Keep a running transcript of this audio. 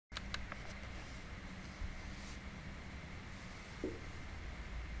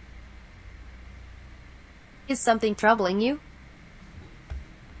Is something troubling you?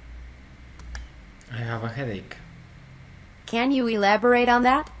 I have a headache. Can you elaborate on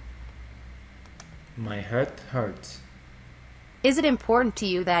that? My heart hurts. Is it important to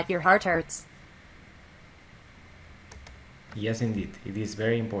you that your heart hurts? Yes, indeed, it is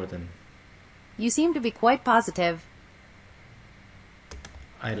very important. You seem to be quite positive.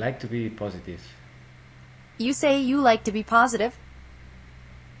 I like to be positive. You say you like to be positive?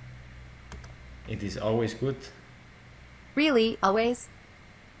 It is always good. Really, always?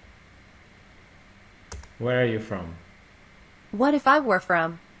 Where are you from? What if I were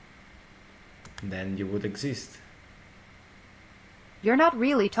from? Then you would exist. You're not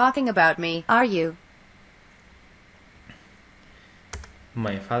really talking about me, are you?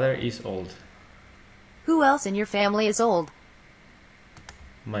 My father is old. Who else in your family is old?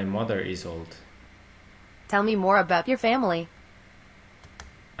 My mother is old. Tell me more about your family.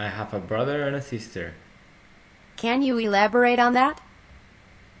 I have a brother and a sister. Can you elaborate on that?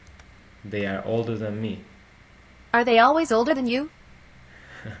 They are older than me. Are they always older than you?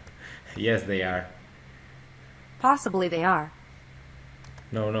 Yes, they are. Possibly they are.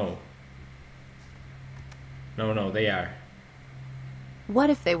 No, they are. What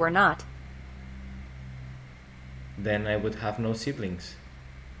if they were not? Then I would have no siblings.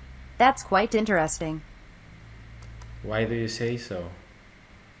 That's quite interesting. Why do you say so?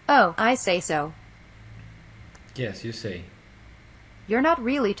 Oh, I say so. Yes, you say. You're not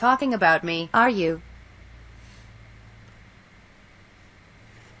really talking about me, are you?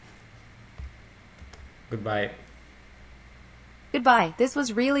 Goodbye. Goodbye, this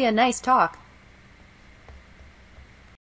was really a nice talk.